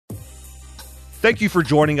Thank you for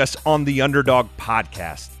joining us on the Underdog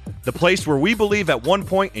Podcast, the place where we believe at one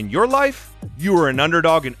point in your life, you were an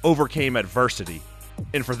underdog and overcame adversity.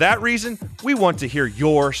 And for that reason, we want to hear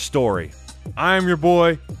your story. I am your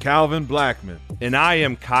boy, Calvin Blackman. And I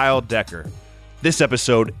am Kyle Decker. This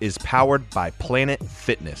episode is powered by Planet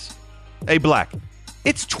Fitness. Hey, Black,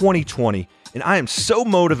 it's 2020, and I am so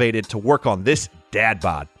motivated to work on this dad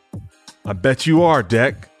bod. I bet you are,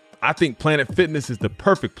 Deck. I think Planet Fitness is the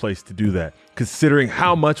perfect place to do that, considering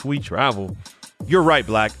how much we travel. You're right,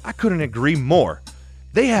 Black. I couldn't agree more.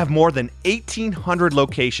 They have more than 1,800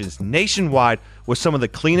 locations nationwide with some of the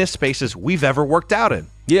cleanest spaces we've ever worked out in.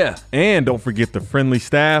 Yeah, and don't forget the friendly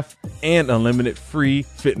staff and unlimited free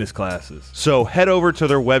fitness classes. So head over to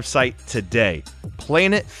their website today,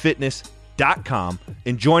 planetfitness.com,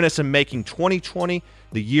 and join us in making 2020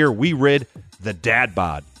 the year we rid the dad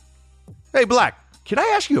bod. Hey, Black, can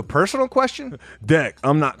I ask you a personal question? Deck,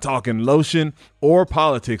 I'm not talking lotion or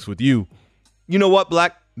politics with you. You know what,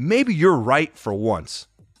 Black? Maybe you're right for once.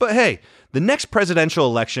 But hey, the next presidential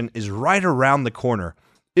election is right around the corner.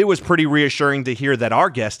 It was pretty reassuring to hear that our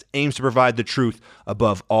guest aims to provide the truth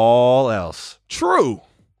above all else. True.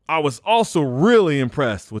 I was also really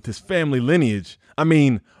impressed with his family lineage. I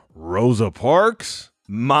mean, Rosa Parks?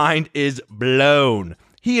 Mind is blown.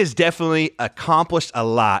 He has definitely accomplished a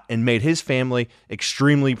lot and made his family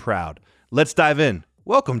extremely proud. Let's dive in.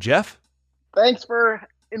 Welcome, Jeff. Thanks for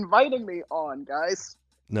inviting me on, guys.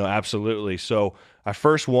 No, absolutely. So I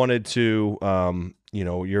first wanted to,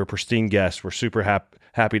 you're a pristine guest. We're super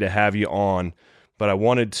happy to have you on. But I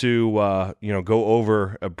wanted to, go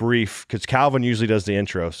over a brief, because Calvin usually does the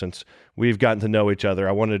intro. Since we've gotten to know each other,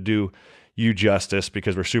 I wanted to do you justice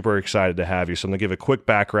because we're super excited to have you. So I'm going to give a quick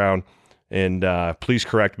background. And please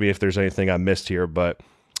correct me if there's anything I missed here. But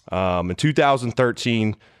in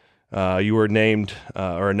 2013, you were named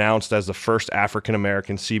or announced as the first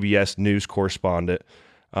African-American CBS news correspondent.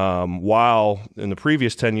 While in the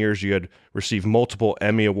previous 10 years, you had received multiple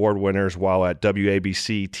Emmy Award winners while at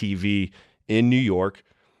WABC TV in New York.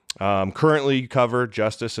 Currently, you cover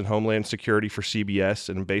justice and Homeland Security for CBS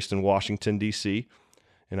and based in Washington, D.C.,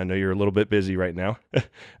 and I know you're a little bit busy right now.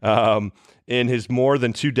 In his more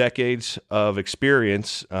than 2 decades of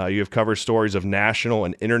experience, you have covered stories of national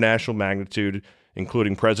and international magnitude,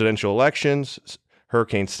 including presidential elections,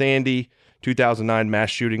 Hurricane Sandy, 2009 mass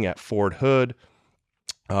shooting at Fort Hood,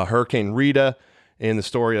 Hurricane Rita, and the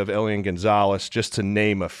story of Elian Gonzalez, just to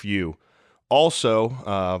name a few. Also,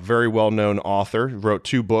 a very well-known author, wrote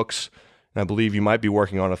 2 books, and I believe you might be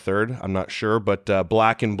working on a third, I'm not sure, but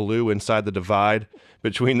Black and Blue, Inside the Divide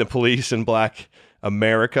Between the Police and Black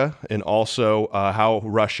America, and also how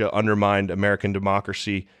Russia undermined American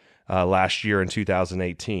democracy last year in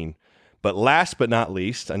 2018. But last but not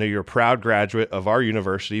least, I know you're a proud graduate of our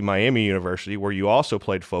university, Miami University, where you also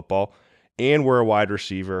played football and were a wide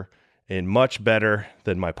receiver, and much better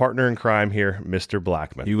than my partner in crime here, Mr.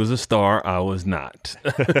 Blackman. He was a star. I was not.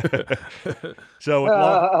 So with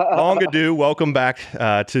long ado, welcome back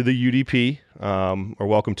to the UDP, or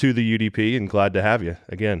welcome to the UDP, and glad to have you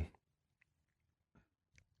again.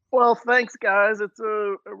 Well, thanks, guys. It's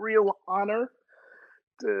a real honor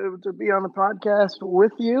to be on the podcast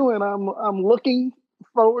with you, and I'm looking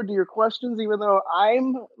forward to your questions, even though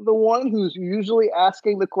I'm the one who's usually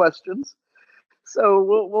asking the questions.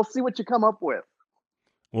 So we'll see what you come up with.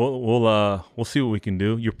 We'll see what we can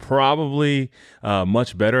do. You're probably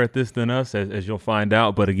much better at this than us, as you'll find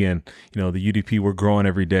out. But again, the UDP, we're growing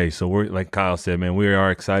every day. So we're, like Kyle said, man, we are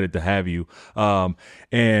excited to have you.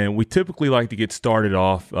 And we typically like to get started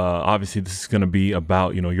off. Obviously, this is going to be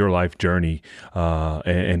about your life journey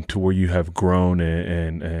and to where you have grown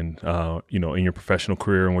and in your professional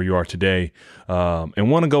career and where you are today. And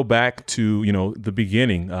want to go back to the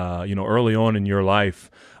beginning. Early on in your life.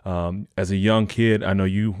 As a young kid, I know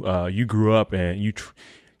you grew up and you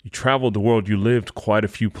traveled the world. You lived quite a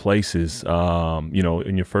few places, in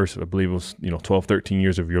your first, I believe it was, 12, 13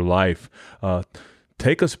 years of your life.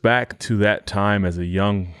 Take us back to that time as a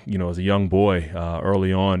young boy,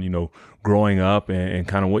 early on, growing up and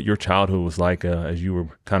kind of what your childhood was like as you were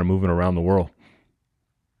kind of moving around the world.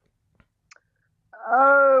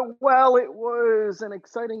 Well, it was an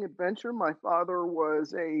exciting adventure. My father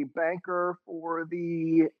was a banker for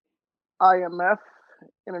the IMF,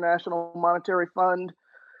 International Monetary Fund,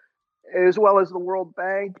 as well as the World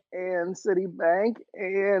Bank and Citibank.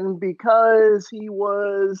 And because he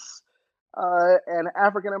was an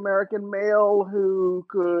African-American male who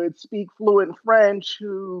could speak fluent French,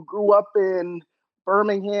 who grew up in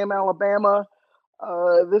Birmingham, Alabama,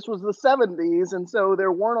 this was the 70s. And so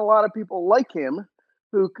there weren't a lot of people like him.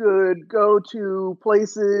 who could go to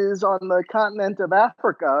places on the continent of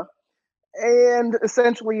Africa and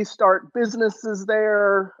essentially start businesses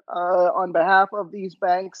there on behalf of these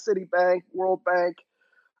banks, Citibank, World Bank,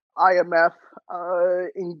 IMF,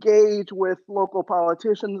 engage with local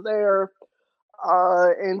politicians there.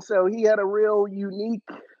 And so he had a real unique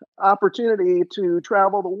opportunity to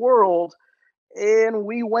travel the world. And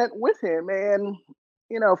we went with him. And,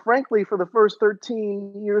 frankly, for the first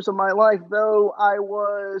 13 years of my life, though I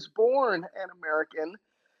was born an American,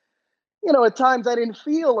 at times I didn't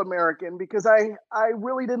feel American because I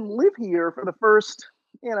really didn't live here for the first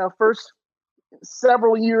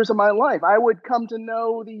several years of my life. I would come to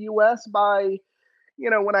know the US by,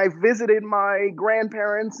 when I visited my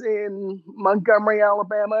grandparents in Montgomery,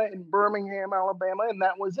 Alabama, in Birmingham, Alabama, and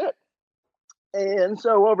that was it. And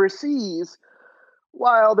so overseas,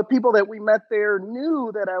 while the people that we met there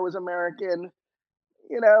knew that I was American,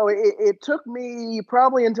 it took me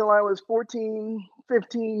probably until I was 14,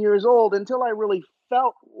 15 years old until I really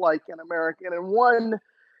felt like an American. And one,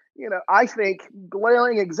 I think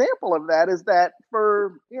glaring example of that is that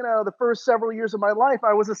for, the first several years of my life,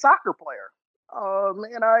 I was a soccer player.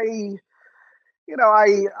 And I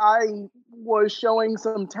was showing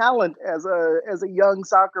some talent as a young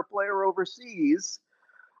soccer player overseas.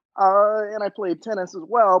 And I played tennis as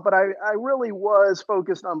well, but I really was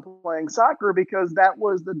focused on playing soccer because that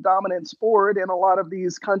was the dominant sport in a lot of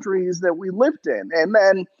these countries that we lived in. And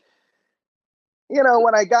then,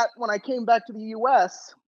 when I came back to the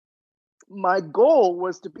US, my goal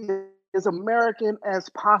was to be as American as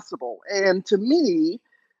possible. And to me,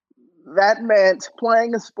 that meant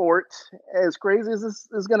playing a sport, as crazy as this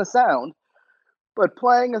is going to sound, but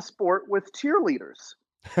playing a sport with cheerleaders.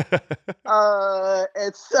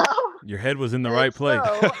 And so your head was in the right place.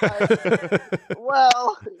 I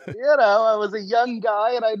was a young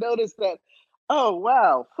guy and I noticed that, oh,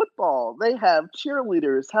 wow, football, they have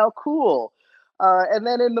cheerleaders. How cool. And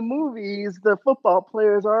then in the movies, the football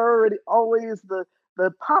players are always the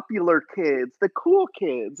popular kids, the cool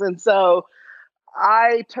kids. And so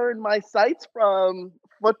I turned my sights from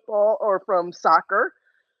football or from soccer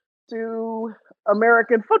to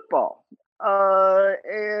American football.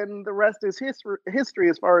 And the rest is history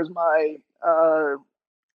as far as my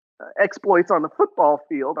exploits on the football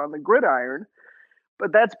field, on the gridiron.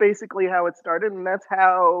 But that's basically how it started. And that's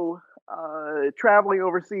how traveling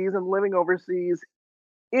overseas and living overseas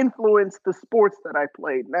influenced the sports that I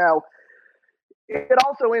played. Now, it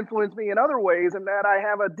also influenced me in other ways in that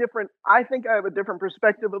I think I have a different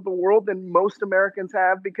perspective of the world than most Americans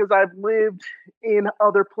have because I've lived in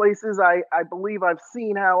other places. I believe I've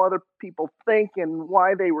seen how other people think and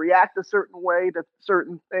why they react a certain way to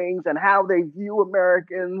certain things and how they view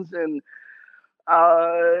Americans and,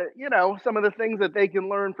 some of the things that they can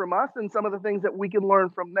learn from us and some of the things that we can learn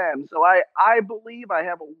from them. So I believe I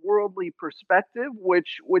have a worldly perspective,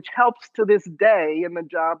 which helps to this day in the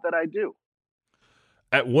job that I do.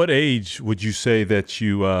 At what age would you say that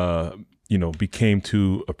you became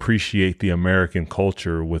to appreciate the American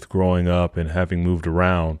culture with growing up and having moved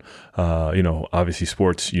around? Obviously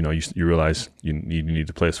sports, you realize you need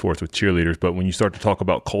to play sports with cheerleaders, but when you start to talk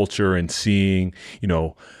about culture and seeing,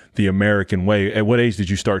 the American way, at what age did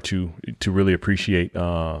you start to really appreciate,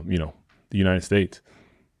 the United States?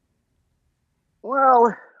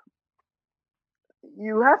 Well,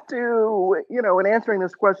 you have to, in answering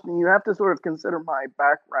this question, you have to sort of consider my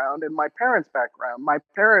background and my parents' background. My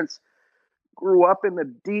parents grew up in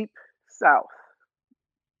the deep South,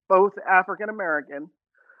 both African American.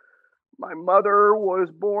 My mother was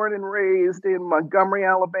born and raised in Montgomery,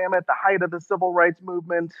 Alabama at the height of the civil rights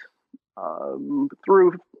movement.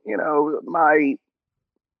 Through,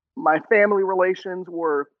 my family relations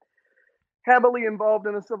were heavily involved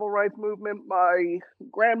in the civil rights movement. My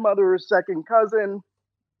grandmother's second cousin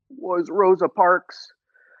was Rosa Parks.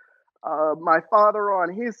 My father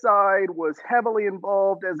on his side was heavily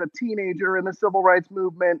involved as a teenager in the civil rights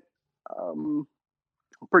movement,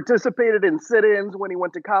 participated in sit-ins when he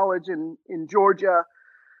went to college in Georgia,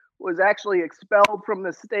 was actually expelled from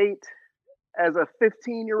the state as a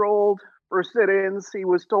 15-year-old for sit-ins. He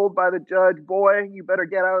was told by the judge, boy, you better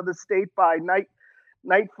get out of the state by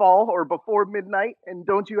nightfall or before midnight, and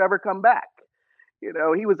don't you ever come back. He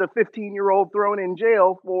was a 15-year-old thrown in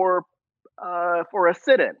jail for a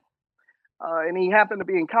sit-in. And he happened to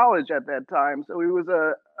be in college at that time. So he was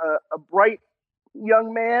a bright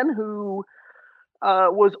young man who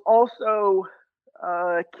was also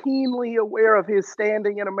keenly aware of his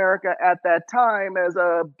standing in America at that time as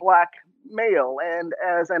a Black male and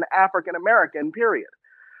as an African American, period.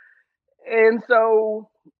 And so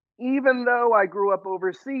even though I grew up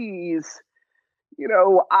overseas,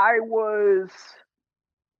 I was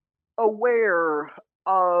aware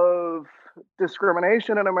of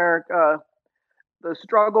discrimination in America, the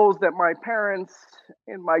struggles that my parents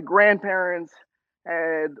and my grandparents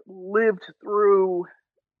had lived through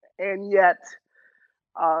and yet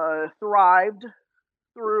thrived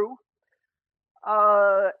through.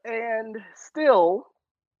 And still,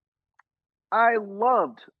 I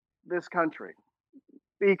loved this country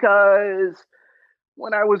because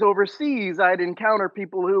when I was overseas, I'd encounter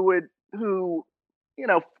people who, you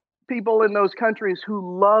know, people in those countries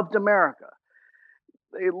who loved America.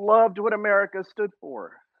 They loved what America stood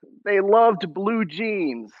for. They loved blue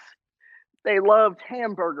jeans. They loved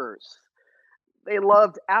hamburgers. They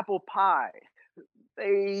loved apple pie.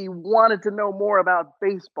 They wanted to know more about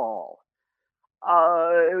baseball.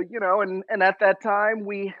 And at that time,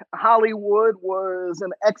 Hollywood was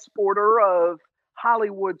an exporter of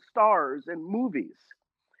Hollywood stars and movies.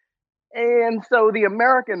 And so the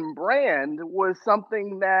American brand was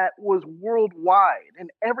something that was worldwide,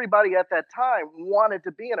 and everybody at that time wanted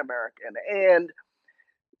to be an American. And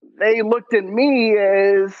they looked at me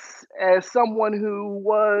as someone who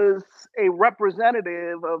was a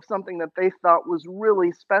representative of something that they thought was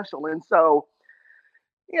really special. And so,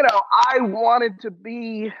 I wanted to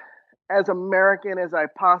be as American as I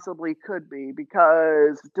possibly could be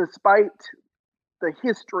because despite the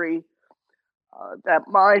history that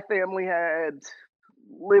my family had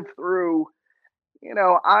lived through,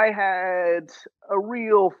 I had a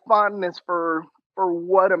real fondness for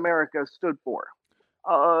what America stood for.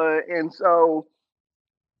 And so,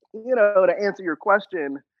 to answer your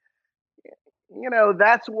question,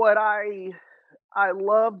 that's what I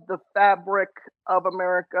love the fabric of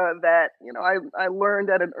America that, I learned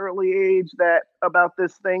at an early age that about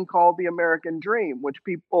this thing called the American dream, which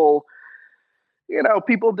people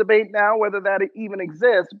debate now whether that even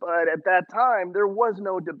exists, but at that time there was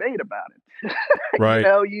no debate about it. Right.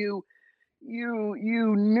 You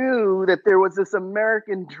knew that there was this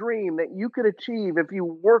American dream that you could achieve if you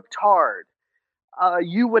worked hard.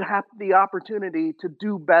 You would have the opportunity to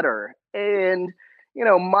do better. And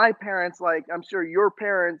my parents, like I'm sure your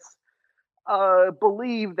parents,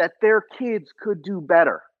 believed that their kids could do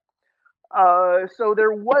better. So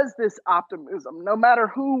there was this optimism. No matter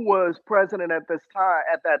who was president at this time,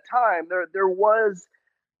 at that time, there was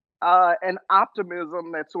an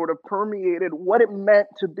optimism that sort of permeated what it meant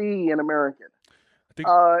to be an American. I think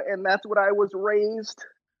And that's what I was raised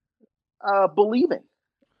believing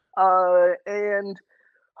and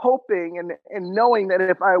hoping and knowing that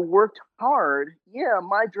if I worked hard, yeah,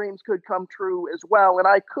 my dreams could come true as well. And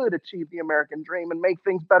I could achieve the American dream and make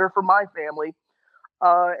things better for my family.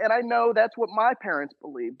 And I know that's what my parents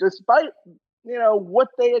believed, despite, what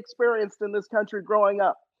they experienced in this country growing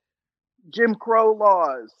up. Jim Crow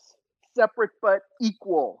laws, separate but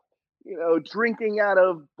equal, drinking out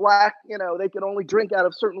of they could only drink out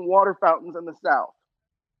of certain water fountains in the South.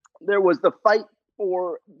 There was the fight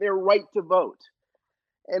for their right to vote.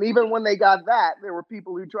 And even when they got that, there were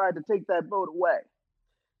people who tried to take that vote away.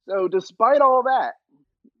 So despite all that,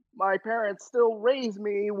 my parents still raised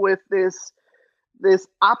me with this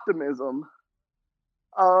optimism,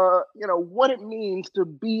 what it means to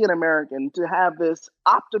be an American, to have this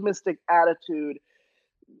optimistic attitude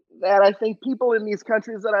that I think people in these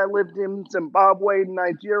countries that I lived in, Zimbabwe,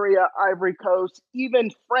 Nigeria, Ivory Coast,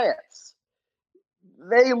 even France,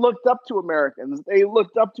 they looked up to Americans. They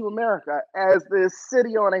looked up to America as this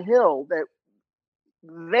city on a hill that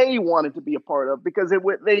they wanted to be a part of because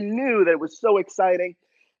they knew that it was so exciting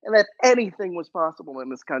and that anything was possible in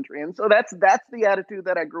this country. And so that's the attitude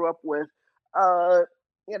that I grew up with.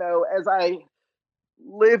 As I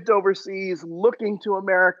lived overseas, looking to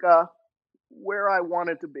America where I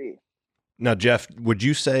wanted to be. Now, Jeff, would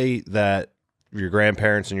you say that your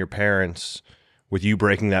grandparents and your parents, with you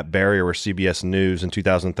breaking that barrier with CBS News in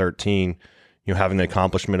 2013, having the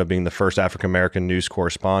accomplishment of being the first African-American news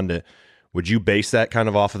correspondent, would you base that kind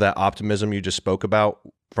of off of that optimism you just spoke about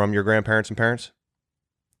from your grandparents and parents?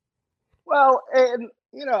 Well, and,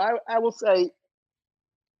 I will say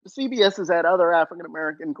CBS has had other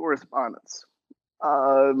African-American correspondents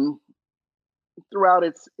throughout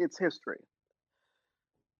its history.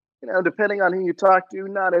 Depending on who you talk to,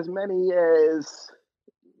 not as many as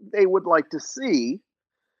they would like to see.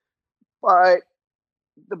 But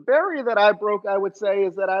the barrier that I broke, I would say,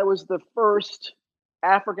 is that I was the first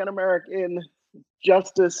African American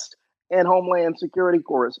Justice and Homeland Security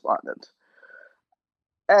correspondent.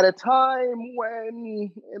 At a time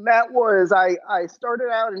when, and that was, I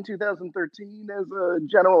started out in 2013 as a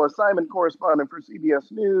general assignment correspondent for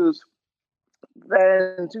CBS News.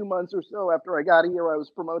 Then 2 months or so after I got here, I was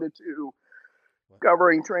promoted to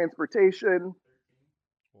covering transportation.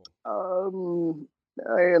 And,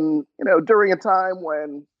 during a time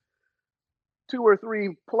when 2 or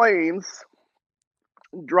 3 planes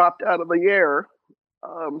dropped out of the air.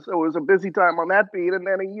 So it was a busy time on that beat. And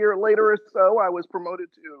then a year later or so, I was promoted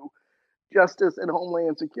to Justice and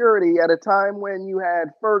Homeland Security at a time when you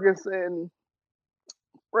had Ferguson,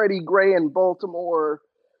 Freddie Gray in Baltimore.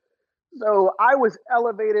 So I was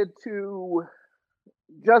elevated to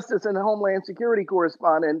Justice and Homeland Security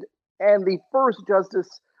Correspondent and the first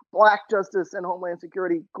Black Justice and Homeland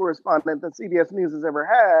Security Correspondent that CBS News has ever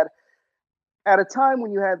had at a time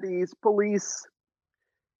when you had these police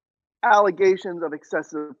allegations of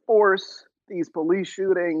excessive force, these police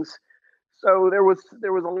shootings. So there was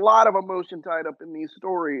a lot of emotion tied up in these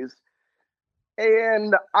stories.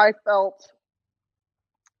 And I felt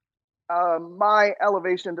my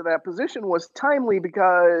elevation to that position was timely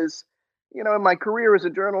because, in my career as a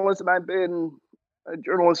journalist, and I've been a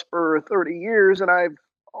journalist for 30 years, and I've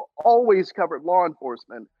always covered law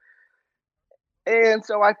enforcement. And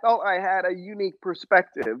so I felt I had a unique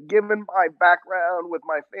perspective, given my background with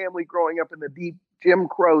my family growing up in the deep Jim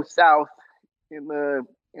Crow South in the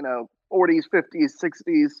 40s, 50s,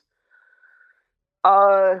 60s.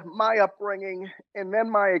 My upbringing and then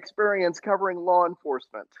my experience covering law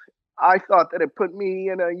enforcement. I thought that it put me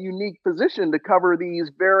in a unique position to cover these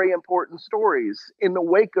very important stories in the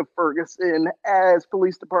wake of Ferguson as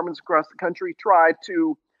police departments across the country tried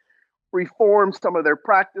to reform some of their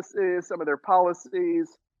practices, some of their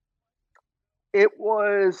policies. It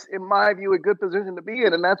was, in my view, a good position to be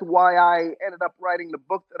in. And that's why I ended up writing the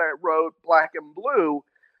book that I wrote, Black and Blue,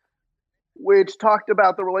 which talked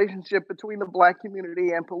about the relationship between the Black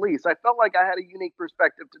community and police. I felt like I had a unique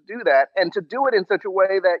perspective to do that and to do it in such a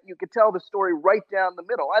way that you could tell the story right down the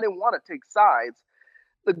middle. I didn't want to take sides.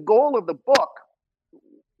 The goal of the book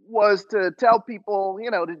was to tell people,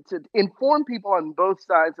 to inform people on both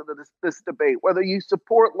sides of this debate, whether you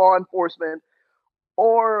support law enforcement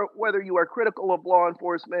or whether you are critical of law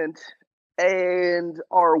enforcement and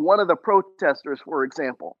are one of the protesters, for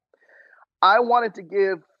example. I wanted to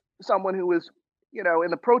give someone who was,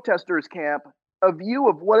 in the protesters' camp a view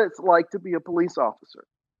of what it's like to be a police officer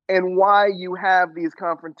and why you have these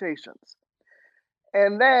confrontations.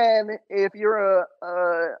 And then if you're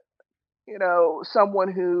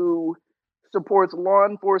someone who supports law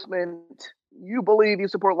enforcement, you believe you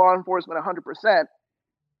support law enforcement 100%.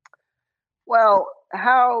 Well,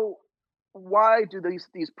 why do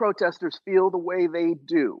these protesters feel the way they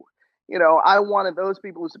do? I wanted those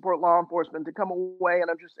people who support law enforcement to come away and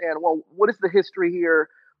understand, well, what is the history here?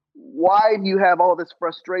 Why do you have all this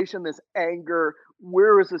frustration, this anger?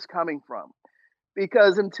 Where is this coming from?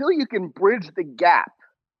 Because until you can bridge the gap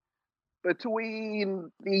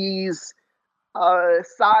between these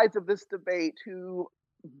sides of this debate who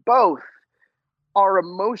both are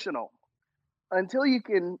emotional, until you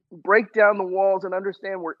can break down the walls and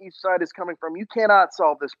understand where each side is coming from, you cannot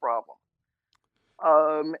solve this problem.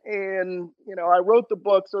 And I wrote the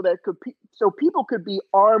book so that so people could be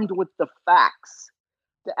armed with the facts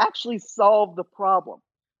to actually solve the problem,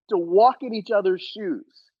 to walk in each other's shoes,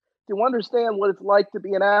 to understand what it's like to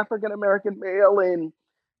be an African American male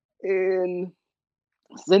in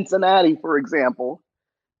Cincinnati, for example,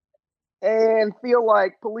 and feel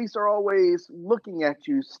like police are always looking at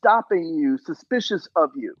you, stopping you, suspicious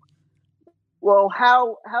of you. Well,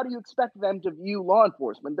 how do you expect them to view law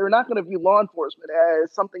enforcement? They're not going to view law enforcement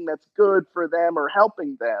as something that's good for them or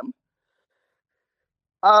helping them.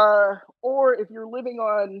 Or if you're living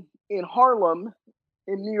in Harlem,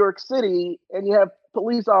 in New York City, and you have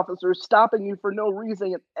police officers stopping you for no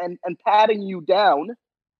reason and patting you down,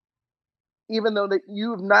 even though that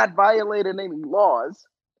you've not violated any laws.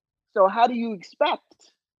 So how do you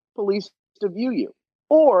expect police to view you?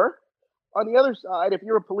 Or on the other side, if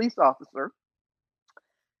you're a police officer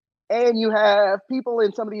and you have people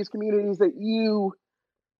in some of these communities that you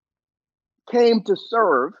came to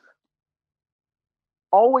serve,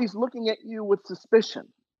 always looking at you with suspicion,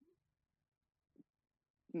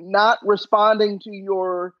 not responding to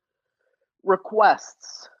your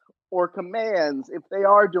requests or commands if they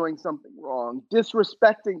are doing something wrong,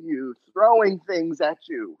 disrespecting you, throwing things at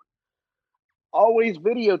you, always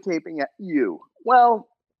videotaping at you. Well,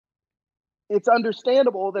 it's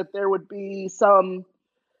understandable that there would be some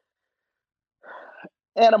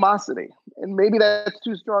animosity, and maybe that's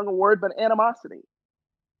too strong a word, but animosity.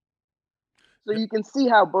 So you can see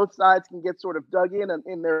how both sides can get sort of dug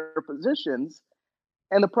in their positions,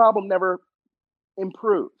 and the problem never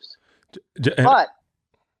improves. But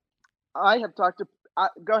I have talked to.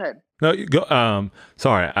 Go ahead. No, you go.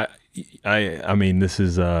 Sorry, I mean, this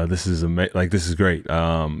is this is great.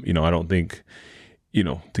 I don't think,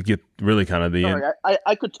 to get really kind of the end. Sorry,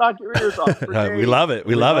 I could talk your ears off for days. We love it.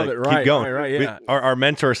 We love it. Right, Keep going. right, yeah. Our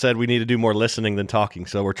mentor said we need to do more listening than talking,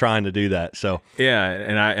 so we're trying to do that. So Yeah,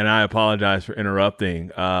 and I apologize for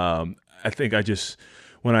interrupting. I think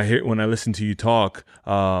when I listen to you talk,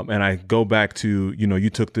 and I go back to, you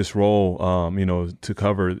took this role, to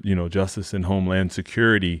cover, justice and homeland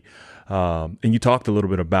security, and you talked a little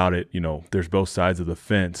bit about it. There's both sides of the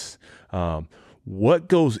fence. What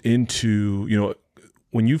goes into,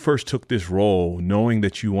 when you first took this role, knowing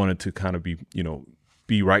that you wanted to kind of be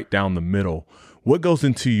right down the middle, what goes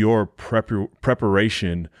into your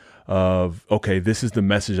preparation of, okay, this is the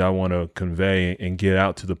message I want to convey and get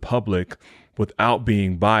out to the public without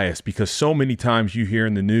being biased? Because so many times you hear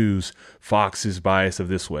in the news, Fox is biased of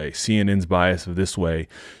this way, CNN's biased of this way.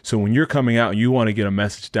 So when you're coming out and you want to get a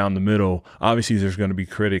message down the middle, obviously there's going to be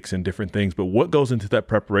critics and different things, but what goes into that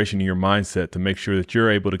preparation in your mindset to make sure that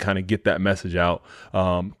you're able to kind of get that message out,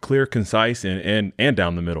 clear, concise, and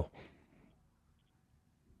down the middle?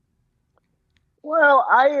 Well,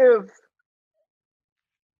 I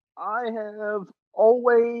have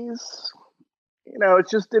always,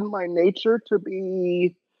 it's just in my nature to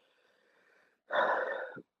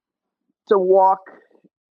walk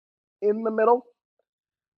in the middle.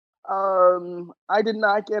 I did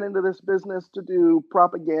not get into this business to do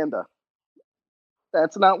propaganda.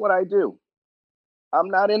 That's not what I do. I'm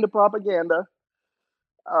not into propaganda.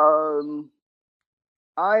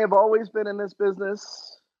 I have always been in this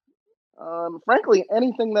business. Frankly,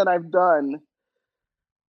 anything that I've done,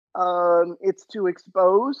 it's to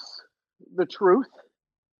expose the truth.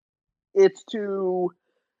 It's to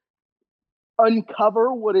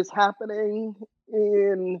uncover what is happening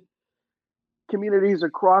in communities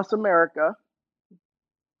across America.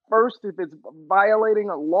 First, if it's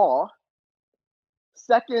violating a law.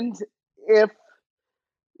 Second, if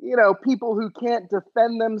people who can't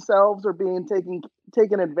defend themselves are being taken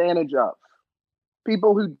advantage of.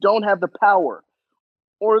 People who don't have the power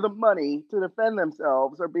or the money to defend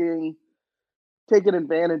themselves are being taken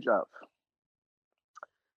advantage of.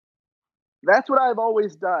 That's what I've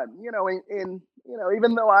always done.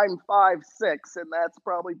 Even though I'm 5'6", and that's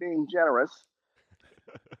probably being generous,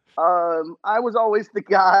 I was always the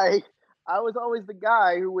guy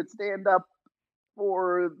who would stand up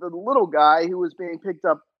for the little guy who was being picked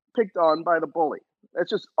on by the bully.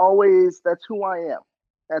 That's who I am.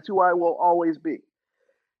 That's who I will always be.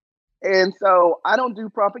 And so I don't do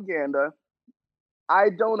propaganda. I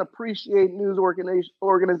don't appreciate news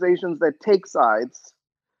organizations that take sides.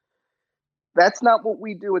 That's not what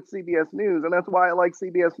we do at CBS News, and that's why I like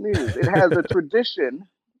CBS News. It has a tradition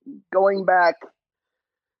going back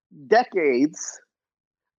decades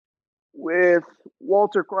with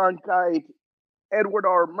Walter Cronkite, Edward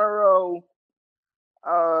R. Murrow,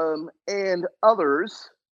 and others,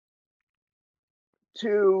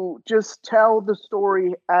 to just tell the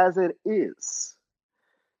story as it is,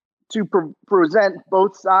 to present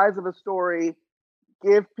both sides of a story,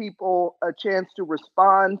 give people a chance to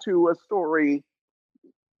respond to a story.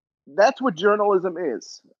 That's what journalism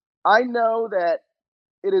is. I know that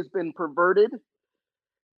it has been perverted.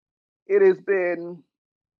 It has been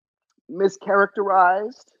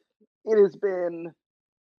mischaracterized. It has been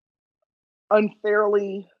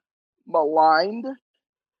unfairly maligned,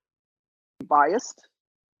 biased.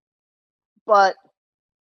 But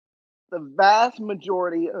the vast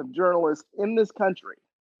majority of journalists in this country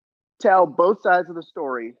tell both sides of the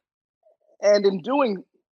story, and in doing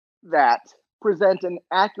that, present an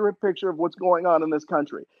accurate picture of what's going on in this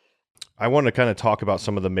country. I want to kind of talk about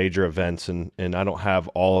some of the major events, and I don't have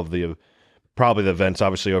all of probably the events,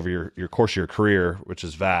 obviously, over your course of your career, which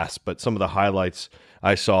is vast, but some of the highlights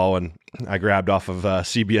I saw, and I grabbed off of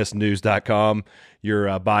cbsnews.com,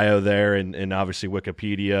 your bio there, and obviously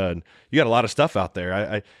Wikipedia, and you got a lot of stuff out there.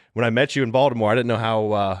 I when I met you in Baltimore, I didn't know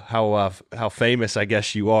how famous I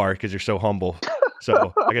guess you are, because you're so humble.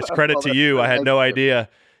 So I guess credit to you. I had no idea.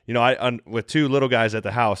 With two little guys at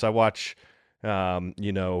the house, I watch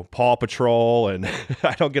Paw Patrol, and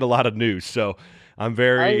I don't get a lot of news, so I'm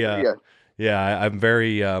very I'm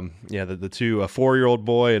very the two, a 4-year-old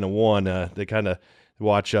boy and a 1, they kind of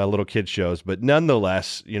watch little kid shows, but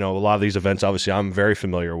nonetheless, a lot of these events, obviously, I'm very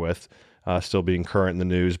familiar with, still being current in the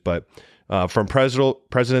news. But from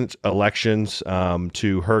president elections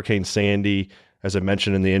to Hurricane Sandy, as I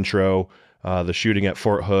mentioned in the intro, the shooting at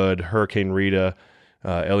Fort Hood, Hurricane Rita,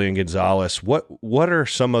 Elian Gonzalez. What are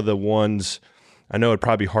some of the ones? I know it'd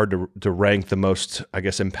probably be hard to rank the most, I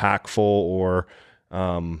guess, impactful or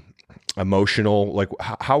emotional. Like,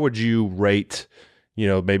 how would you rate,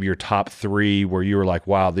 maybe your top three where you were like,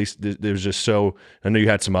 wow, there was just so, I know you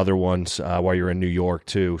had some other ones while you were in New York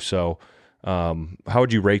too. So how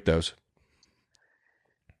would you rate those?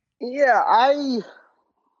 Yeah,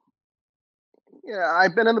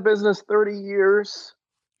 I've been in the business 30 years.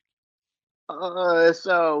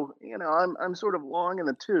 So, I'm sort of long in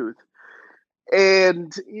the tooth.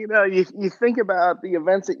 And, you think about the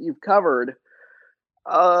events that you've covered.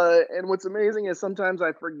 And what's amazing is sometimes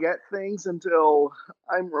I forget things until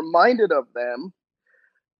I'm reminded of them.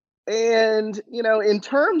 And, in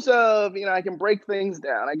terms of, I can break things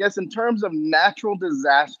down. I guess in terms of natural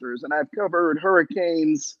disasters, and I've covered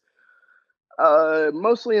hurricanes,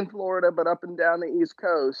 mostly in Florida, but up and down the East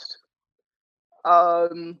Coast,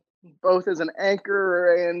 um, both as an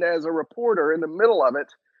anchor and as a reporter in the middle of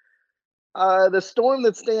it. The storm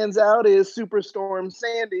that stands out is Superstorm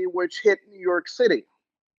Sandy, which hit New York City.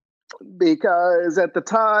 Because at the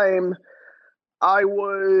time, I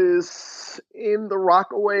was in the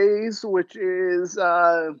Rockaways, which is,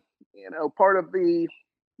 part of the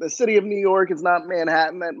city of New York. It's not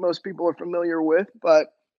Manhattan that most people are familiar with,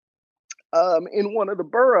 but in one of the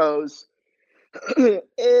boroughs.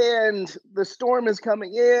 And the storm is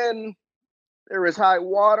coming in. There is high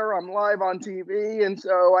water. I'm live on TV. And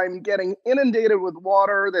so I'm getting inundated with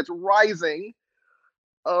water that's rising.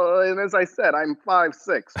 And as I said, I'm 5'6".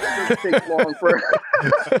 So it doesn't take long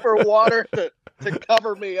for water to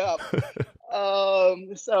cover me up.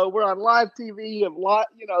 So we're on live TV. You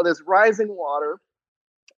have this rising water.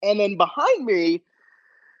 And then behind me,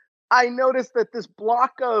 I noticed that this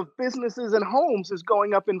block of businesses and homes is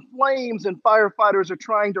going up in flames, and firefighters are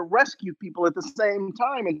trying to rescue people at the same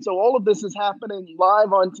time. And so all of this is happening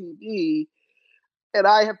live on TV. And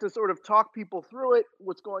I have to sort of talk people through it,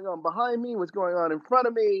 what's going on behind me, what's going on in front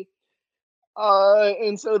of me.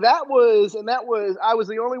 And so that was, I was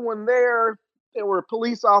the only one there. There were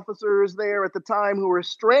police officers there at the time who were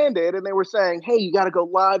stranded, and they were saying, hey, you got to go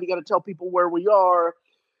live. You got to tell people where we are.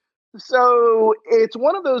 So it's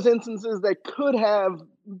one of those instances that could have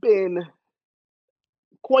been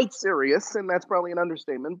quite serious, and that's probably an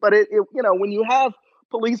understatement. But when you have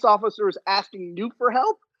police officers asking you for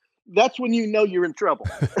help, that's when you know you're in trouble.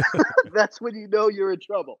 That's when you know you're in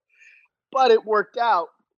trouble. But it worked out.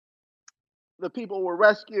 The people were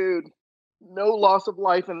rescued, no loss of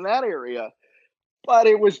life in that area. But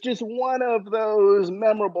it was just one of those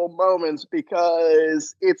memorable moments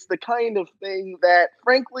because it's the kind of thing that,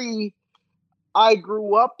 frankly, I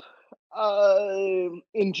grew up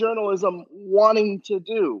in journalism wanting to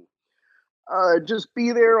do. Just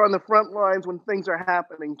be there on the front lines when things are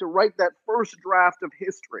happening, to write that first draft of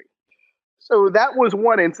history. So that was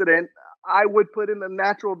one incident I would put in the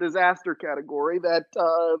natural disaster category that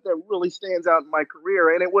really stands out in my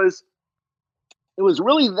career. And it was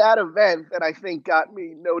really that event that I think got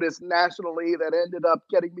me noticed nationally, that ended up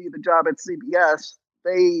getting me the job at CBS.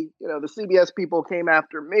 The CBS people came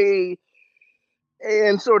after me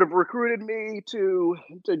and sort of recruited me to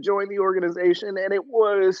join the organization. And it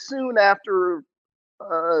was soon after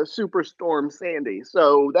Superstorm Sandy.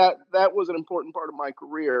 So that was an important part of my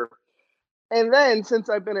career. And then since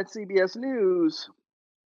I've been at CBS News,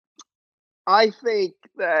 I think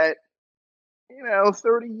that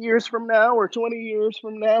 30 years from now or 20 years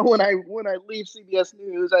from now, when I leave CBS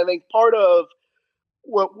News, I think part of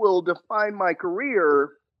what will define my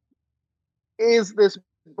career is this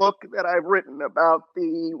book that I've written about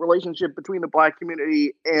the relationship between the Black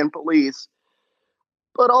community and police,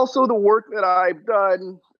 but also the work that I've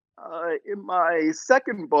done in my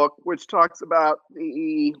second book, which talks about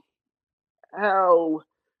how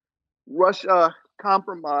Russia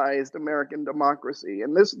compromised American democracy.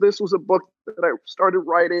 And this was a book that I started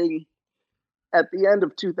writing at the end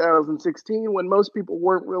of 2016, when most people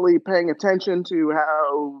weren't really paying attention to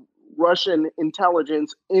how Russian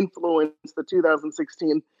intelligence influenced the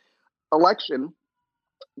 2016 election.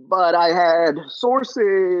 But I had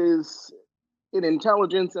sources in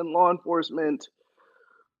intelligence and law enforcement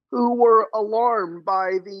who were alarmed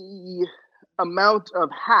by the amount of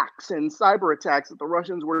hacks and cyber attacks that the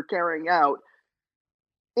Russians were carrying out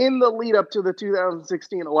in the lead up to the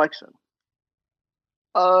 2016 election.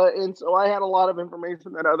 And so I had a lot of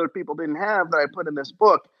information that other people didn't have that I put in this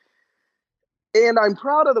book. And I'm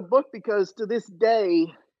proud of the book because to this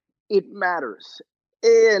day, it matters.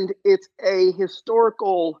 And it's a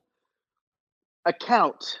historical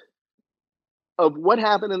account of what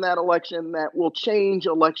happened in that election that will change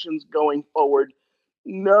elections going forward.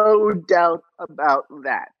 No doubt about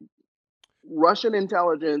that. Russian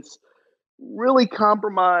intelligence really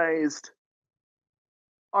compromised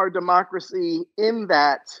our democracy in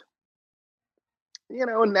that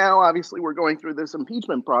now obviously we're going through this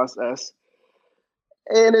impeachment process.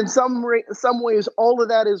 And in some ways, all of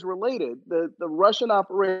that is related. The Russian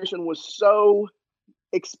operation was so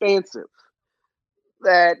expansive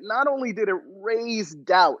that not only did it raise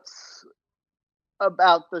doubts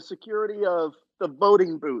about the security of the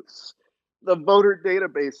voting booths, the voter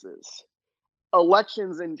databases,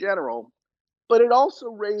 elections in general, but it also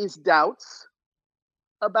raised doubts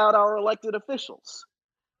about our elected officials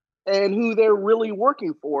and who they're really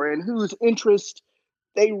working for and whose interest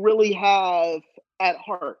they really have at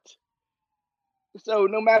heart. So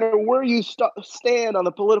no matter where you stand on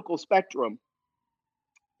the political spectrum,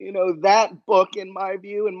 that book, in my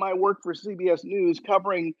view, and my work for CBS News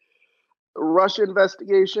covering Russia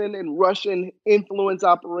investigation and Russian influence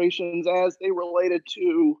operations as they related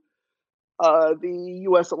to the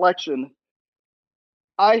U.S. election,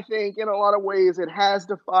 I think in a lot of ways it has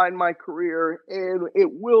defined my career and it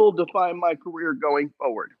will define my career going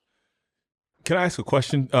forward. Can I ask a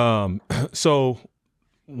question? So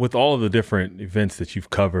with all of the different events that you've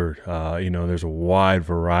covered, there's a wide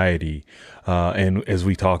variety. And as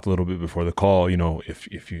we talked a little bit before the call,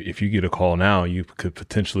 if you get a call now, you could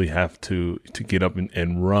potentially have to get up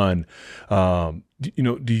and run.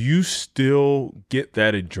 Do you still get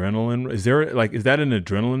that adrenaline? Is that an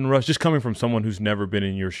adrenaline rush? Just coming from someone who's never been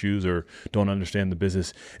in your shoes or don't understand the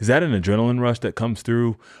business, is that an adrenaline rush that comes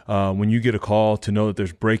through when you get a call to know that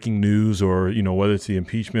there's breaking news, or whether it's the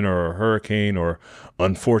impeachment or a hurricane, or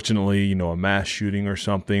unfortunately, a mass shooting or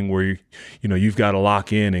something where you've got to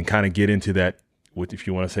lock in and kind of get into that, if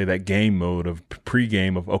you want to say, that game mode of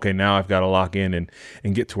pregame of, okay, now I've got to lock in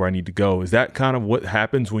and get to where I need to go. Is that kind of what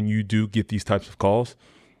happens when you do get these types of calls?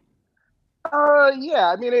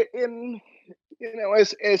 Yeah. I mean,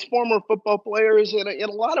 as former football players, in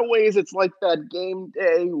a lot of ways, it's like that game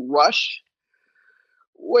day rush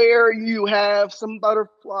where you have some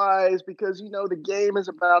butterflies because the game is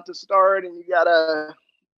about to start and you gotta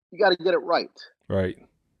get it right. Right.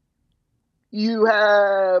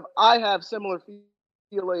 I have similar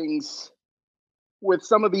feelings with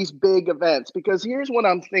some of these big events because here's what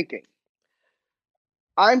I'm thinking.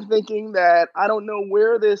 I'm thinking that I don't know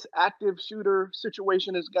where this active shooter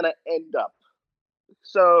situation is going to end up.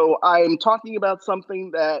 So I'm talking about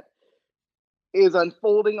something that is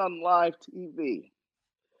unfolding on live TV,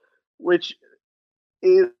 which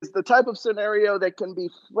is the type of scenario that can be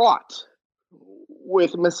fraught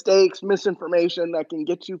with mistakes, misinformation that can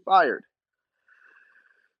get you fired.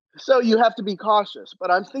 So you have to be cautious.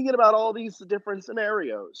 But I'm thinking about all these different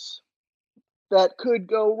scenarios that could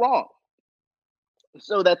go wrong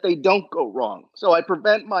so that they don't go wrong. So I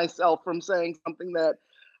prevent myself from saying something that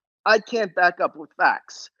I can't back up with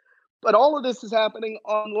facts. But all of this is happening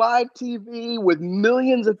on live TV with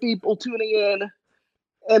millions of people tuning in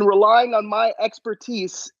and relying on my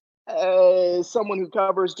expertise as someone who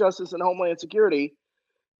covers justice and homeland security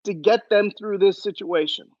to get them through this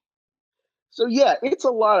situation. So yeah, it's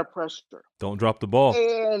a lot of pressure. Don't drop the ball.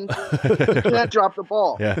 And you can't drop the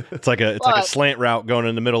ball. Yeah, it's like a slant route going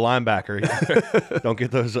in the middle linebacker. Don't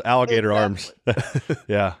get those alligator arms.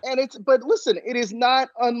 Yeah. And but listen, it is not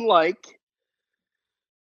unlike,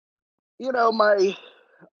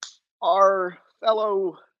 our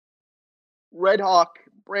fellow Red Hawk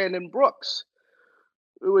Brandon Brooks,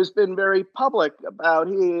 who has been very public about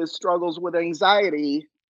his struggles with anxiety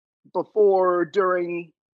before,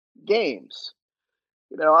 during games.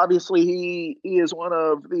 Obviously he is one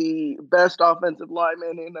of the best offensive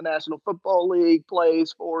linemen in the National Football League,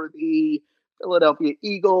 plays for the Philadelphia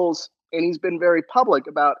Eagles, and he's been very public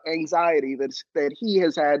about anxiety that he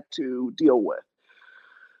has had to deal with.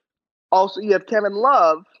 Also, you have Kevin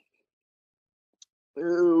Love,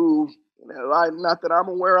 who, not that I'm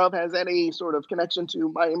aware of, has any sort of connection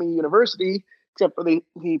to Miami University, except for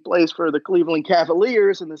he plays for the Cleveland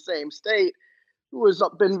Cavaliers in the same state, who has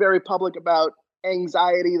been very public about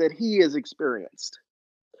anxiety that he has experienced.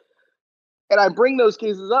 And I bring those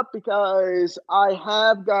cases up because I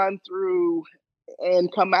have gone through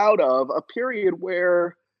and come out of a period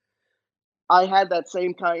where I had that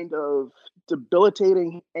same kind of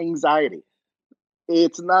debilitating anxiety.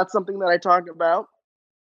 It's not something that I talk about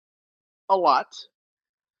a lot.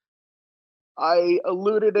 I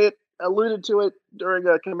alluded to it during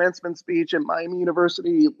a commencement speech at Miami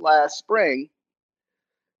University last spring.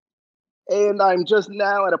 And I'm just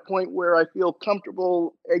now at a point where I feel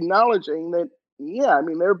comfortable acknowledging that,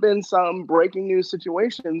 there have been some breaking news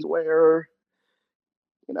situations where,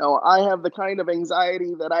 I have the kind of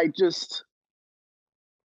anxiety that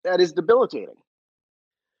is debilitating,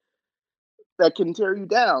 that can tear you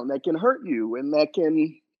down, that can hurt you, and that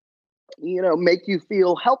can, make you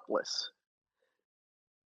feel helpless.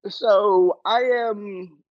 So I am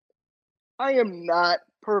not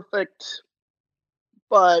perfect,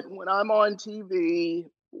 but when I'm on TV,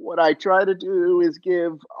 what I try to do is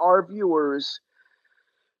give our viewers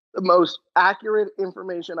the most accurate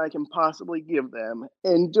information I can possibly give them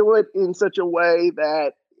and do it in such a way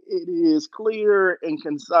that it is clear and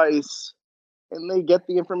concise and they get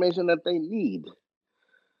the information that they need.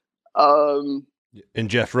 Um, And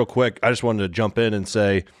Jeff, real quick, I just wanted to jump in and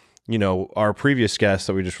say, our previous guest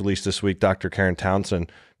that we just released this week, Dr. Karen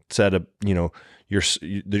Townsend, said,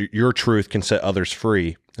 your truth can set others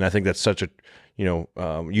free. And I think that's such a,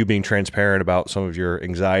 you being transparent about some of your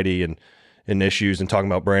anxiety and issues, and talking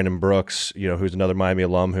about Brandon Brooks, who's another Miami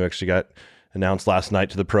alum who actually got announced last night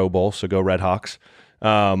to the Pro Bowl. So go Red Hawks.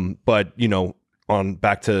 But, on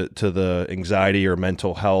back to the anxiety or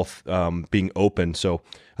mental health, being open. So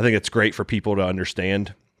I think it's great for people to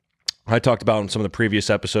understand. I talked about in some of the previous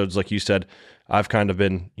episodes, like you said, I've kind of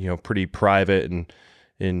been, pretty private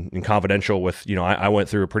and confidential with, I went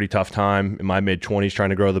through a pretty tough time in my mid-20s trying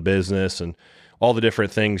to grow the business and all the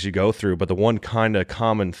different things you go through. But the one kind of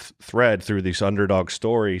common thread through these underdog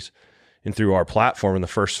stories and through our platform in the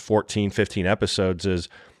first 14, 15 episodes is,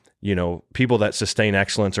 people that sustain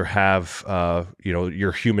excellence or have, you're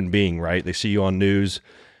a human being, right? They see you on news,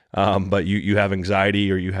 but you have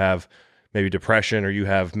anxiety, or you have maybe depression, or you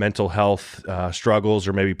have mental health struggles,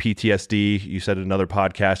 or maybe PTSD. You said in another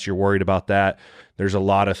podcast you're worried about that. There's a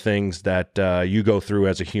lot of things that you go through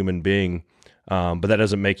as a human being, but that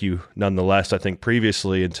doesn't make you nonetheless. I think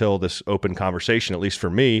previously, until this open conversation, at least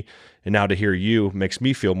for me, and now to hear you, makes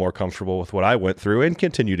me feel more comfortable with what I went through and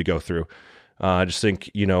continue to go through. I just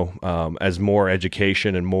think, as more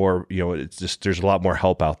education and more, it's just, there's a lot more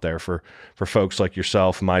help out there for folks like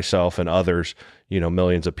yourself, myself, and others,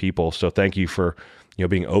 millions of people. So thank you for,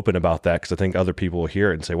 being open about that. Cause I think other people will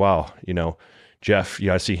hear it and say, wow, Jeff,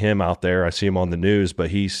 I see him out there. I see him on the news,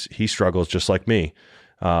 but he struggles just like me,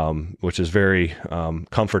 which is very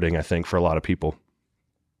comforting, I think, for a lot of people.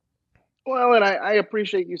 well, and I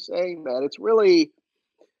appreciate you saying that. It's really,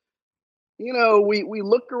 we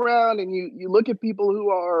look around and you look at people who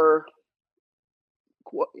are,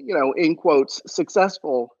 in quotes,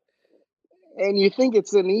 successful, and you think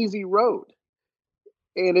it's an easy road,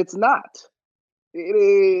 and it's not. It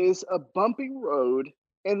is a bumpy road,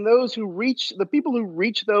 and the people who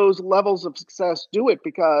reach those levels of success do it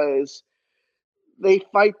because they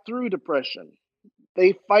fight through depression,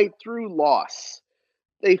 they fight through loss,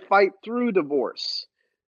 they fight through divorce.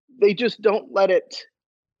 They just don't let it,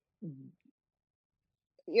 I'm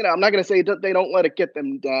not going to say they don't let it get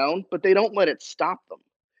them down, but they don't let it stop them.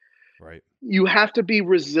 Right. You have to be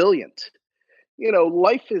resilient.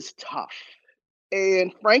 Life is tough.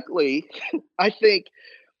 And frankly, I think,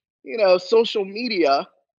 social media,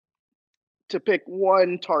 to pick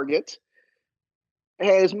one target,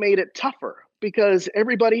 has made it tougher because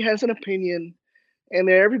everybody has an opinion and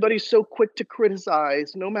everybody's so quick to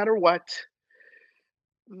criticize no matter what,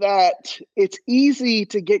 that it's easy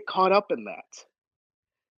to get caught up in that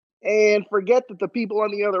and forget that the people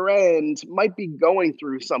on the other end might be going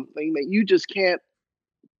through something that you just can't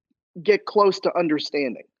get close to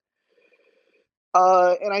understanding.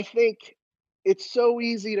 And I think it's so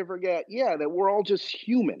easy to forget, yeah, that we're all just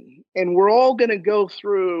human and we're all going to go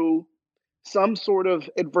through some sort of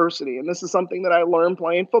adversity. And this is something that I learned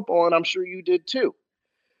playing football, and I'm sure you did too,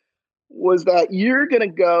 was that you're going to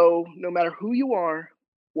go, no matter who you are,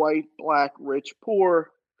 white, black, rich,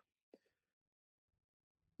 poor,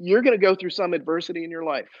 you're going to go through some adversity in your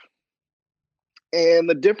life. And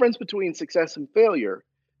the difference between success and failure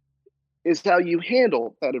is how you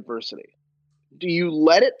handle that adversity. Do you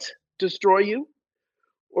let it destroy you?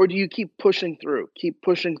 Or do you keep pushing through, keep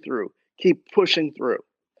pushing through, keep pushing through?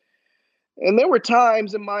 And there were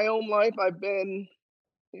times in my own life I've been,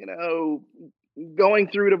 you know, going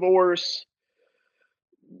through divorce,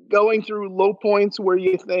 going through low points where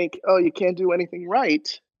you think, oh, you can't do anything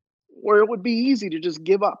right, where it would be easy to just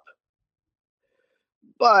give up.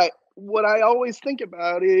 But what I always think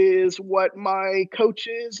about is what my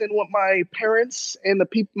coaches and what my parents and the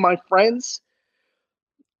people, my friends,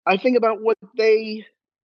 I think about I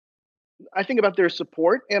think about their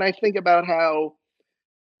support, and I think about how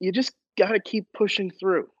you just got to keep pushing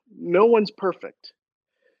through. No one's perfect.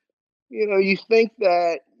 You think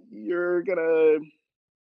that you're going to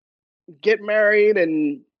get married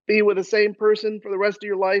and be with the same person for the rest of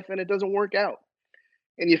your life, and it doesn't work out,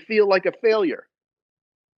 and you feel like a failure.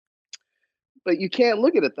 But you can't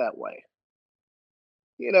look at it that way,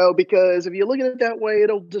 because if you look at it that way,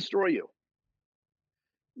 it'll destroy you.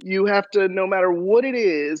 You have to, no matter what it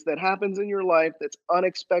is that happens in your life that's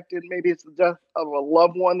unexpected, maybe it's the death of a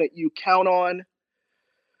loved one that you count on,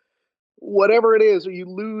 whatever it is, or you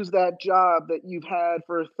lose that job that you've had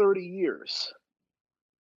for 30 years,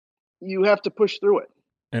 you have to push through it.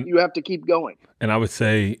 And you have to keep going. And I would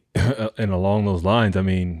say, and along those lines, I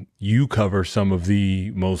mean, you cover some of the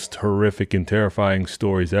most horrific and terrifying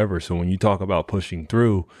stories ever. So when you talk about pushing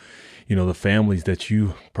through, the families that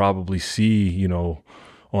you probably see,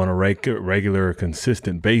 on a regular,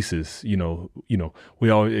 consistent basis, we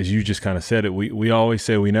always, as you just kind of said it, we always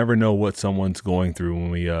say we never know what someone's going through when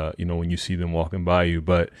we, when you see them walking by you,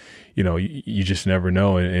 but, you just never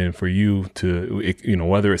know. And for you to,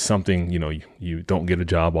 whether it's something, you don't get a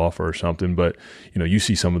job offer or something, but, you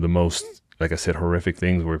see some of the most, like I said, horrific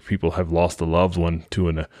things where people have lost a loved one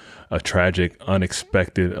to a tragic,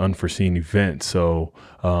 unexpected, unforeseen event. So,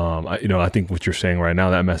 I think what you're saying right now,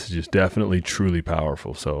 that message is definitely truly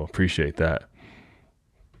powerful. So appreciate that.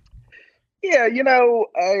 Yeah.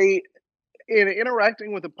 In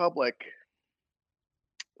interacting with the public,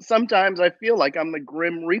 sometimes I feel like I'm the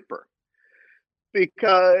Grim Reaper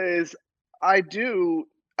because I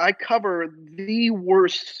cover the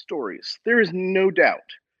worst stories. There is no doubt.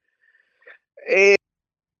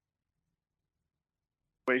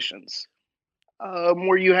 Situations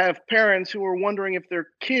where you have parents who are wondering if their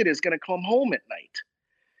kid is going to come home at night.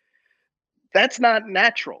 That's not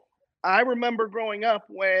natural. I remember growing up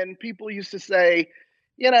when people used to say,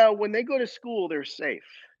 when they go to school, they're safe.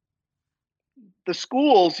 The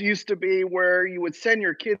schools used to be where you would send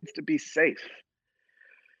your kids to be safe.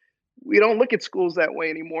 We don't look at schools that way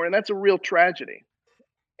anymore, and that's a real tragedy.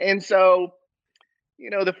 And so,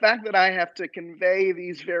 the fact that I have to convey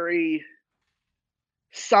these very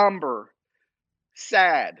somber,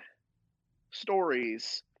 sad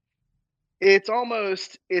stories, it's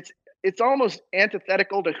almost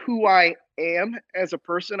antithetical to who I am as a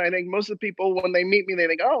person. I think most of the people, when they meet me, they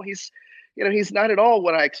think, oh, he's not at all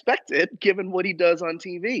what I expected given what he does on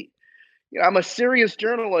TV. I'm a serious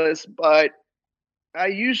journalist, but I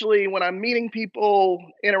usually, when I'm meeting people,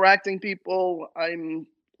 interacting people, I'm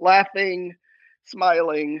laughing,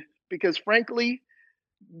 smiling, because frankly,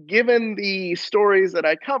 given the stories that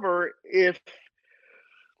I cover, if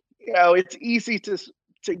it's easy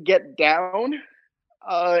to get down,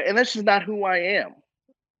 and that's just not who I am.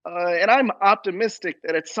 And I'm optimistic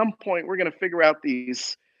that at some point we're going to figure out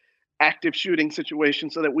these active shooting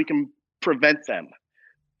situations so that we can prevent them.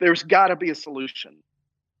 There's got to be a solution.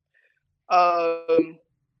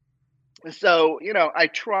 So I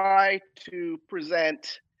try to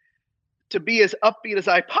be as upbeat as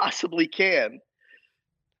I possibly can,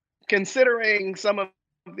 considering some of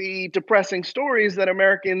the depressing stories that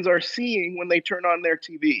Americans are seeing when they turn on their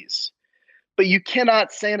TVs. But you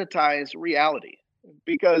cannot sanitize reality,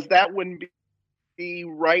 because that wouldn't be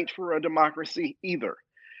right for a democracy either.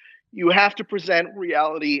 You have to present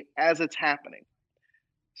reality as it's happening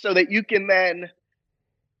so that you can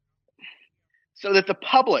so that the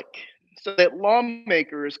public, so that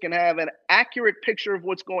lawmakers can have an accurate picture of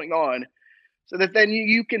what's going on, so that then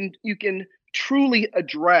you can truly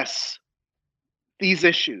address these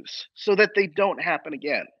issues so that they don't happen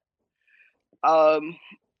again.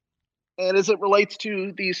 And as it relates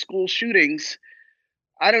to these school shootings,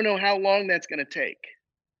 I don't know how long that's going to take,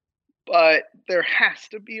 but there has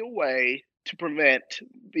to be a way to prevent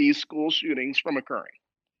these school shootings from occurring.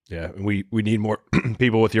 Yeah, we need more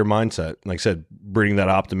people with your mindset. Like I said, bringing that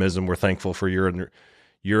optimism. We're thankful for you're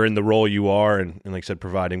in the role you are, and like I said,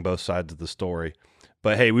 providing both sides of the story.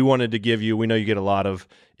 But hey, we wanted to give you, we know you get a lot of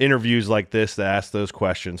interviews like this that ask those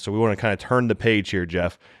questions. So we want to kind of turn the page here,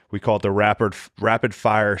 Jeff. We call it the rapid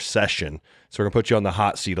fire session. So we're going to put you on the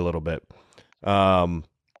hot seat a little bit. And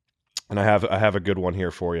I have a good one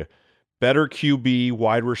here for you. Better QB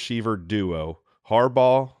wide receiver duo,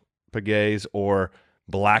 Harbaugh, Pegues, or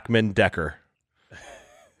Blackman Decker?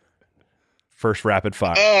 First rapid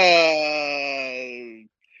fire.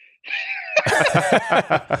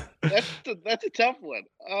 That's a tough one.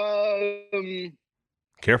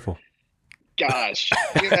 Careful. Gosh,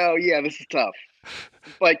 yeah, this is tough.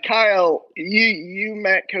 But Kyle, you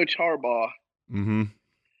met Coach Harbaugh. Mm-hmm.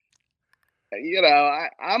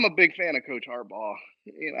 I'm a big fan of Coach Harbaugh.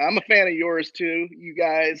 I'm a fan of yours too, you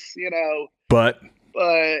guys. But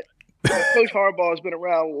Coach Harbaugh has been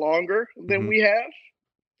around longer than we have.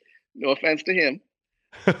 No offense to him.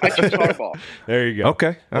 I choose Harbaugh. There you go.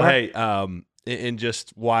 Okay. Well, hey, and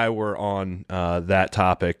just why we're on that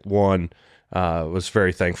topic, one, was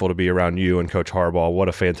very thankful to be around you and Coach Harbaugh. What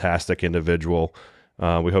a fantastic individual.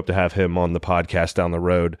 We hope to have him on the podcast down the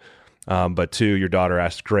road. But two, your daughter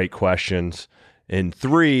asked great questions. And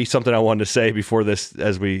three, something I wanted to say before this,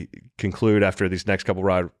 as we conclude after these next couple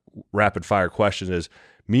rapid fire questions, is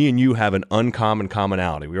me and you have an uncommon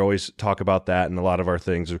commonality. We always talk about that in a lot of our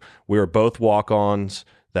things. We are both walk-ons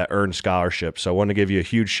that earned scholarships. So I want to give you a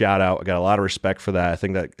huge shout out. I got a lot of respect for that. I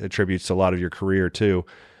think that attributes to a lot of your career too,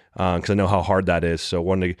 because I know how hard that is. So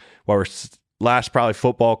last probably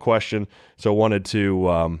football question. So I wanted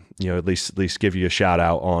to at least give you a shout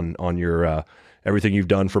out on your everything you've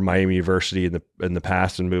done for Miami University in the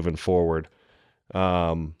past and moving forward.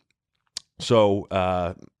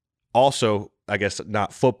 Also, I guess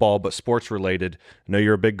not football, but sports related. I know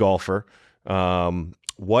you're a big golfer.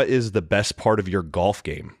 What is the best part of your golf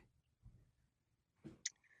game?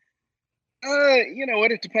 You know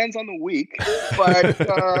what? It depends on the week, but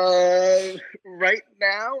right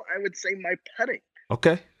now I would say my putting.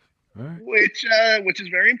 Okay. All right. Which is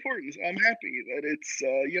very important. So I'm happy that it's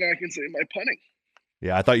I can say my putting.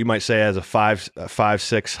 Yeah, I thought you might say as a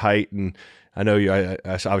 5'6" height, and I know you. I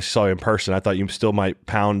obviously saw you in person. I thought you still might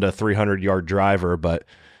pound a 300-yard driver, but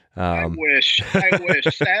I wish. That, I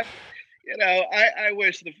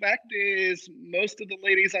wish. The fact is, most of the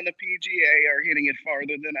ladies on the PGA are hitting it farther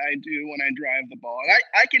than I do when I drive the ball. And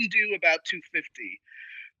I can do about 250,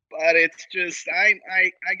 but it's just I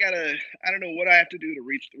don't know what I have to do to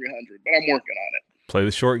reach 300, but I'm working on it. Play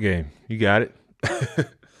the short game. You got it.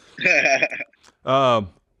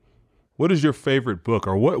 What is your favorite book,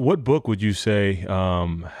 or what book would you say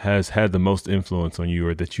has had the most influence on you,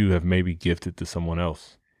 or that you have maybe gifted to someone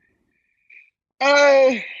else?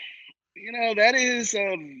 That is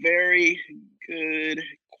a very good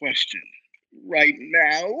question. Right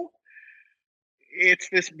now, it's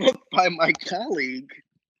this book by my colleague,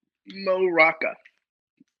 Mo Rocca.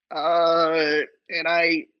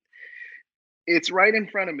 It's right in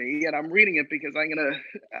front of me, and I'm reading it because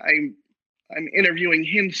I'm interviewing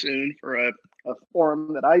him soon for a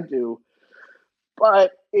forum that I do.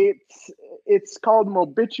 But it's called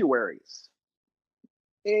Mobituaries.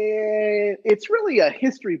 It's really a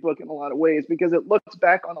history book in a lot of ways because it looks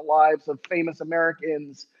back on the lives of famous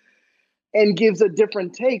Americans and gives a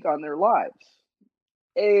different take on their lives.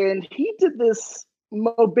 And he did this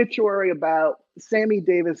obituary about Sammy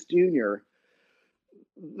Davis Jr.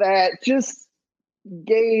 that just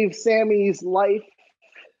gave Sammy's life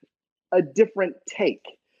a different take.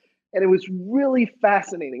 And it was really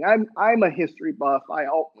fascinating. I'm a history buff.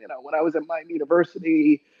 When I was at Miami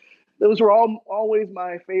University, those were always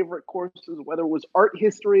my favorite courses, whether it was art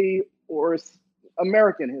history or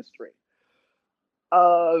American history.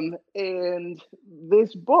 And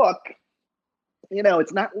this book,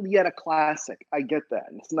 it's not yet a classic. I get that.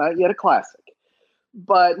 It's not yet a classic.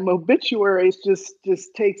 But Mobituaries just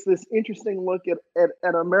takes this interesting look at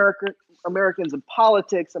Americans in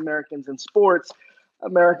politics, Americans in sports,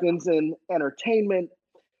 Americans in entertainment.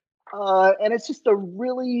 And it's just a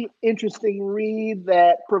really interesting read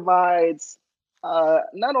that provides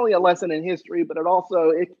not only a lesson in history, but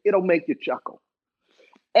it'll make you chuckle.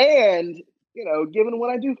 And, given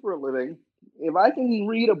what I do for a living, if I can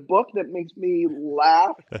read a book that makes me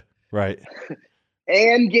laugh right,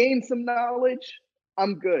 and gain some knowledge,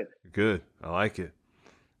 I'm good. Good. I like it.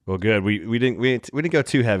 Well, good. We didn't go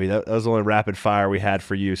too heavy. That was the only rapid fire we had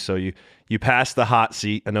for you. So you passed the hot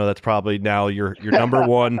seat. I know that's probably now your number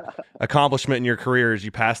one accomplishment in your career is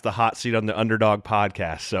you passed the hot seat on the Underdog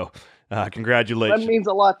podcast. So congratulations. That means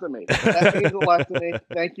a lot to me.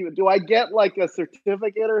 Thank you. Do I get like a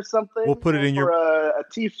certificate or something? We'll put it in a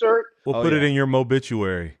T-shirt. We'll put it in your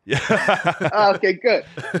Mobituary. Yeah. Okay, good.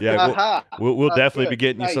 Yeah, we'll definitely be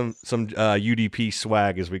getting you some UDP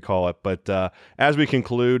swag, as we call it. But as we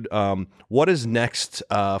conclude, what is next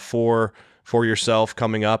for yourself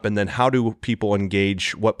coming up, and then how do people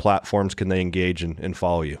engage? What platforms can they engage and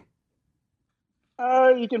follow you?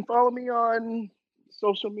 You can follow me on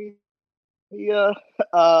social media.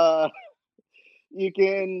 You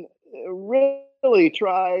can really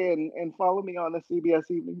try and follow me on the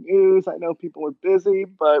CBS Evening News. I know people are busy,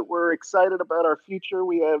 but we're excited about our future.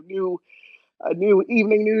 We have a new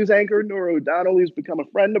evening news anchor, Nora O'Donnell, who's become a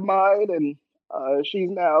friend of mine, and she's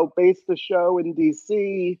now based the show in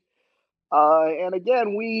DC. And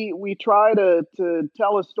again, we try to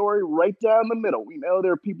tell a story right down the middle. We know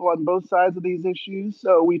there are people on both sides of these issues,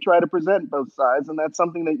 so we try to present both sides, and that's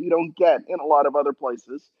something that you don't get in a lot of other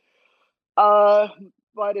places.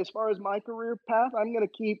 But as far as my career path, I'm going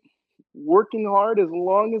to keep working hard as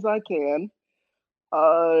long as I can,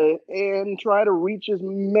 and try to reach as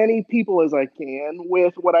many people as I can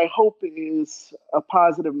with what I hope is a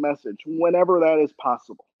positive message whenever that is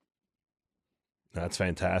possible. That's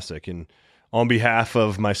fantastic. And on behalf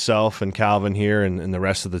of myself and Calvin here and the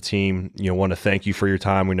rest of the team, want to thank you for your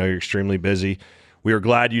time. We know you're extremely busy. We were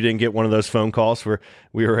glad you didn't get one of those phone calls.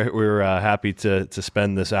 We were happy to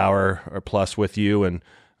spend this hour or plus with you, and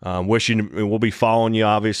we'll be following you.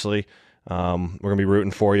 Obviously, we're gonna be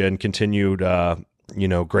rooting for you and continued,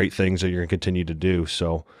 great things that you're gonna continue to do.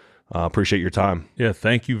 So, appreciate your time. Yeah,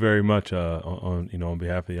 thank you very much. On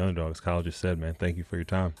behalf of the Underdogs, Kyle just said, man, thank you for your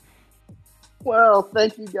time. Well,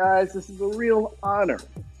 thank you guys. This is a real honor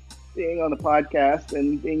being on the podcast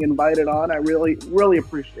and being invited on. I really, really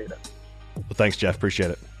appreciate it. Well, thanks, Jeff.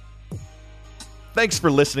 Appreciate it. Thanks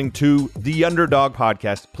for listening to the Underdog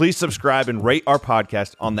Podcast. Please subscribe and rate our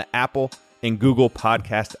podcast on the Apple and Google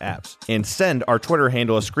Podcast apps. And send our Twitter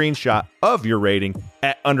handle a screenshot of your rating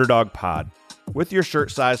at Underdog Pod with your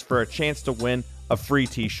shirt size for a chance to win a free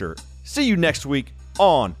t-shirt. See you next week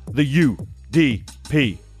on the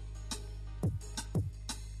UDP.